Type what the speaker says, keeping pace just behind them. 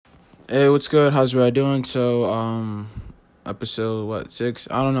Hey, what's good? How's everybody doing? Episode what, 6?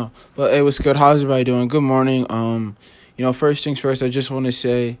 I don't know. But hey, what's good? How's everybody doing? Good morning. First things first, I just want to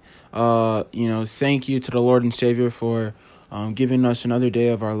say, thank you to the Lord and Savior for giving us another day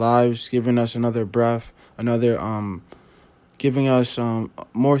of our lives, giving us another breath, giving us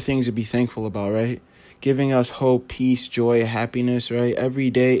more things to be thankful about, right? Giving us hope, peace, joy, happiness, right? Every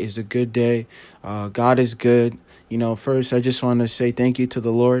day is a good day. God is good. First, I just want to say thank you to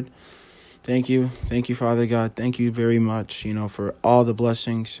the Lord. Thank you, Father God. Thank you very much, for all the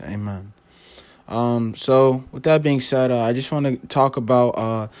blessings. Amen. So with that being said, I just want to talk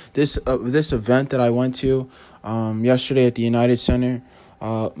about this event that I went to yesterday at the United Center.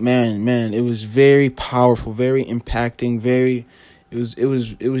 Man, it was very powerful, very impacting,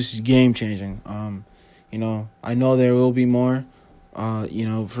 it was game changing. I know there will be more.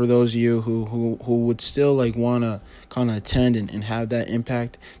 For those of you who would still want to kind of attend and have that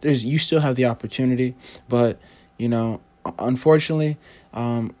impact, you still have the opportunity, but unfortunately,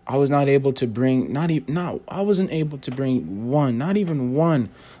 I was not able to bring not even one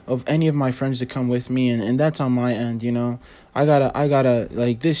of any of my friends to come with me, and that's on my end. I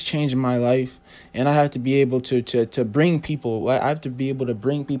gotta this changed my life, and I have to be able to bring people. I have to be able to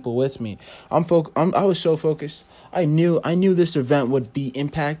bring people with me. I was so focused. I knew this event would be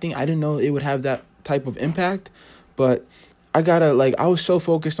impacting. I didn't know it would have that type of impact, but I was so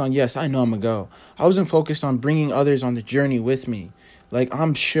focused on, yes, I know I'm gonna go. I wasn't focused on bringing others on the journey with me.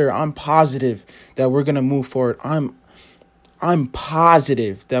 I'm positive that we're gonna move forward. I'm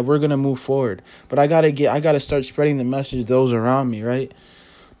positive that we're gonna move forward. But I gotta start spreading the message to those around me, right?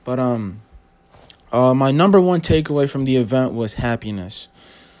 But my number one takeaway from the event was happiness.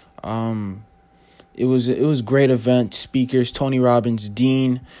 It was a great event. Speakers: Tony Robbins,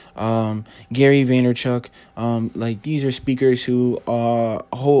 Dean, Gary Vaynerchuk. These are speakers who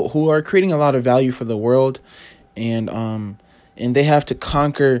are creating a lot of value for the world, and they have to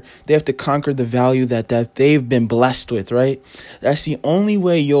conquer the value that they've been blessed with, right? That's the only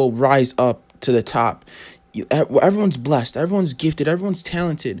way you'll rise up to the top. Everyone's blessed, everyone's gifted, everyone's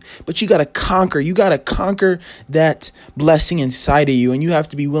talented, but you got to conquer that blessing inside of you, and you have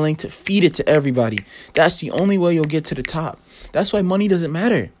to be willing to feed it to everybody. That's the only way you'll get to the top. That's why money doesn't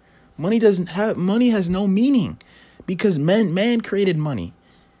matter. Money has no meaning, because man created money.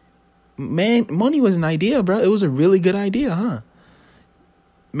 Money was an idea, bro. It was a really good idea, huh?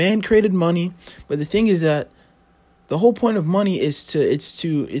 Man created money, but the thing is that the whole point of money is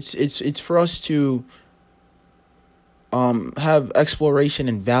it's for us to have exploration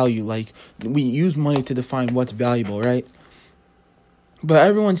and value. Like, we use money to define what's valuable, right? But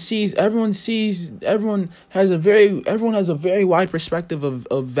everyone has a very wide perspective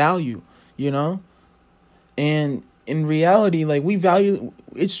of value, and in reality,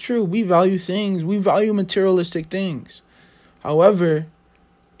 it's true, we value things, we value materialistic things. However,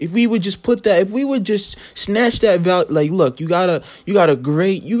 if we would just snatch that value, look, you got a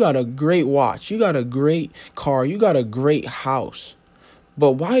great watch, you got a great car, you got a great house,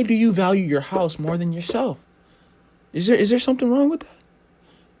 but why do you value your house more than yourself? Is there something wrong with that?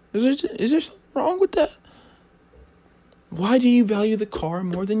 Is there something wrong with that? Why do you value the car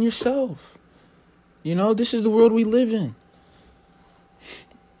more than yourself? This is the world we live in.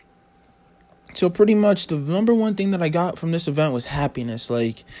 So pretty much the number one thing that I got from this event was happiness.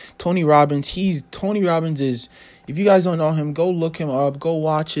 Tony Robbins is, if you guys don't know him, go look him up, go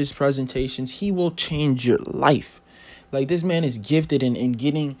watch his presentations. He will change your life. This man is gifted in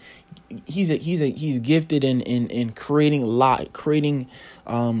getting, he's gifted in creating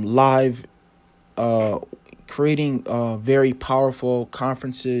very powerful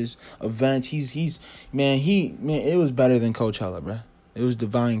conferences, events. It was better than Coachella, bro. It was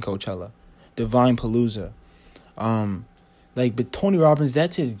divine Coachella. Divine Palooza. But Tony Robbins,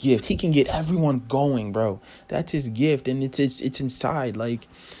 that's his gift. He can get everyone going, bro. That's his gift, and it's inside.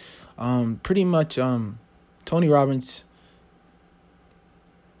 Pretty much, Tony Robbins,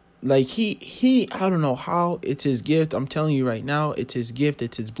 he I don't know how, it's his gift. I'm telling you right now, it's his gift,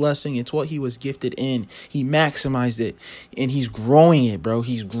 it's his blessing, it's what he was gifted in. He maximized it, and he's growing it, bro.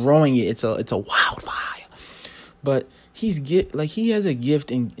 He's growing it. It's a wildfire. But he has a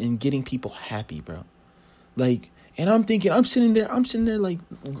gift in getting people happy, bro. And I'm sitting there, I'm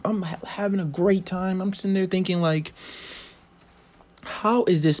having a great time. I'm sitting there thinking, how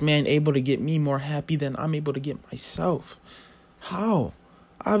is this man able to get me more happy than I'm able to get myself? How?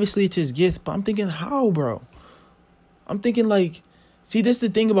 Obviously it's his gift, but I'm thinking, how, bro? I'm thinking, see, this is the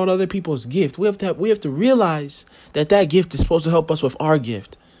thing about other people's gift. We have to realize that gift is supposed to help us with our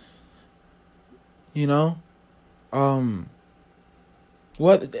gift.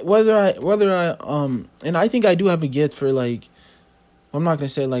 And I think I do have a gift for like, I'm not gonna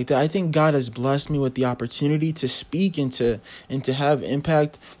say it like that. I think God has blessed me with the opportunity to speak and to have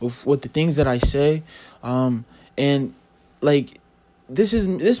impact with the things that I say, and like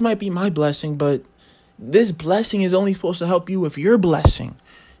this might be my blessing, but this blessing is only supposed to help you with your blessing.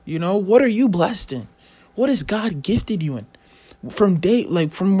 What are you blessed in? What has God gifted you in? From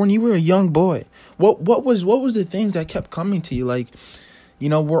when you were a young boy, what was the things that kept coming to you? Like,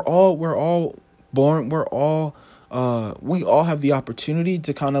 we're all born, we all have the opportunity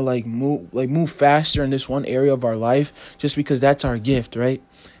to kind of move faster in this one area of our life, just because that's our gift, right?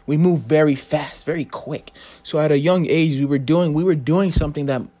 We move very fast, very quick. So at a young age, we were doing something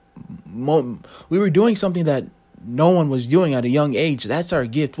that no one was doing at a young age. That's our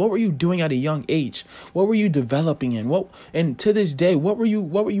gift. What were you doing at a young age? What were you developing in? And to this day, what were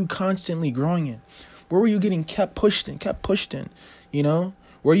you constantly growing in? Where were you getting kept pushed in?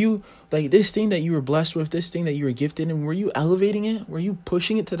 Were you, like, this thing that you were blessed with, this thing that you were gifted in, were you elevating it? Were you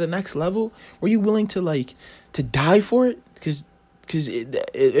pushing it to the next level? Were you willing to die for it? Because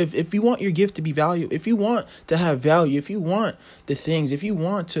if you want your gift to be valuable, if you want to have value, if you want the things, if you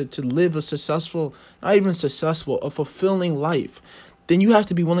want to live a successful, not even successful, a fulfilling life, then you have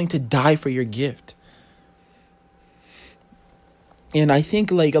to be willing to die for your gift. And I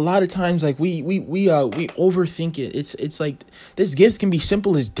think, like, a lot of times, like, we overthink it. It's like, this gift can be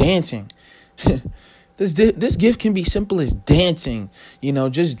simple as dancing. This gift can be simple as dancing.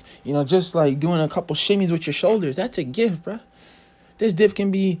 Just like doing a couple shimmies with your shoulders. That's a gift, bro. This gift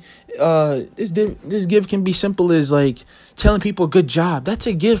can be simple as, like, telling people good job. That's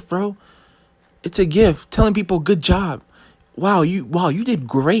a gift, bro. It's a gift. Telling people good job. Wow, you did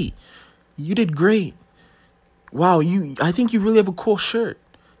great. You did great. Wow, I think you really have a cool shirt.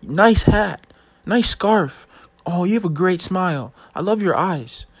 Nice hat. Nice scarf. Oh, you have a great smile. I love your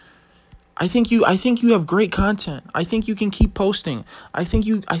eyes. I think you have great content. I think you can keep posting. I think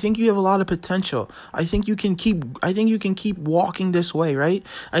you have a lot of potential. I think you can keep walking this way, right?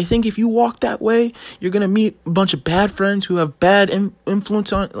 I think if you walk that way, you're going to meet a bunch of bad friends who have bad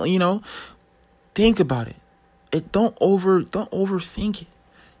influence on, think about it. Don't overthink it.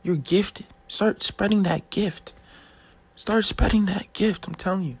 You're gifted. Start spreading that gift. I'm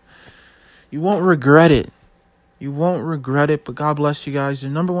telling you. You won't regret it. But God bless you guys. The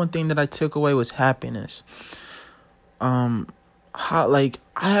number one thing that I took away was happiness. I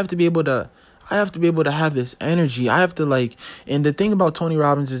have to be able to have this energy. I have to, and the thing about Tony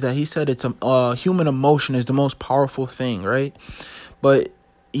Robbins is that he said it's human emotion is the most powerful thing, right? But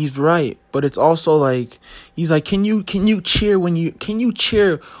he's right. But it's also like, he's like, can you cheer when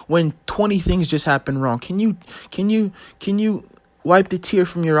 20 things just happen wrong? Can you wipe the tear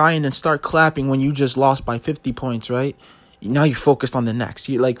from your eye and then start clapping when you just lost by 50 points, right? Now you're focused on the next.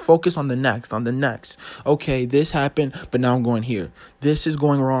 You focus on the next. Okay, this happened, but now I'm going here. This is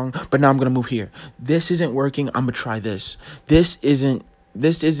going wrong, but now I'm going to move here. This isn't working. I'm going to try this. This isn't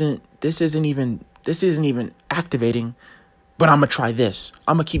even activating, but I'm going to try this.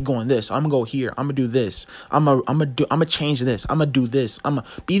 I'm going to keep going this. I'm going to go here. I'm going to do this. I'm going to change this. I'm going to do this. I'm going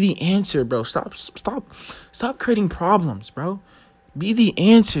to be the answer, bro. Stop creating problems, bro. Be the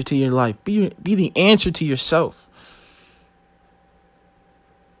answer to your life. Be the answer to yourself.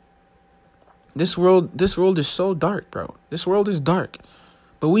 This world is so dark, bro. This world is dark.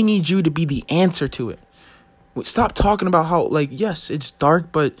 But we need you to be the answer to it. Stop talking about how, yes, it's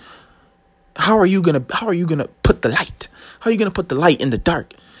dark, but how are you gonna put the light? How are you gonna put the light in the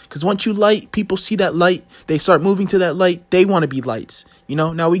dark? Because once you light, people see that light, they start moving to that light, they want to be lights.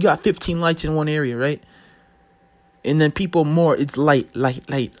 Now we got 15 lights in one area, right? And then people more, it's light.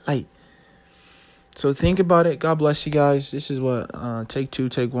 So think about it. God bless you guys. This is what, take 2,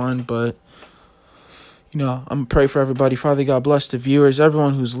 take 1. But, I'm going to pray for everybody. Father God, bless the viewers,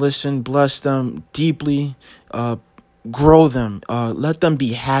 everyone who's listened. Bless them deeply. Grow them. Let them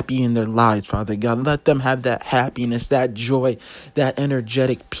be happy in their lives, Father God. Let them have that happiness, that joy, that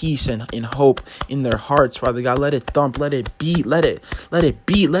energetic peace and hope in their hearts, Father God. Let it thump, let it beat, let it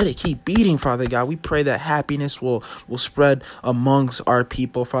keep beating, Father God. We pray that happiness will spread amongst our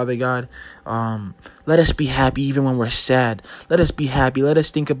people, Father God. Let us be happy even when we're sad. Let us be happy. Let us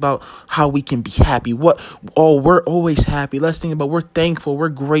think about how we can be happy. We're always happy. Let's think about we're thankful, we're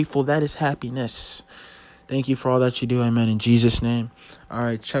grateful. That is happiness. Thank you for all that you do. Amen. In Jesus' name. All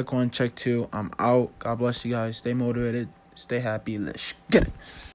right. Check 1, check 2. I'm out. God bless you guys. Stay motivated. Stay happy. Let's get it.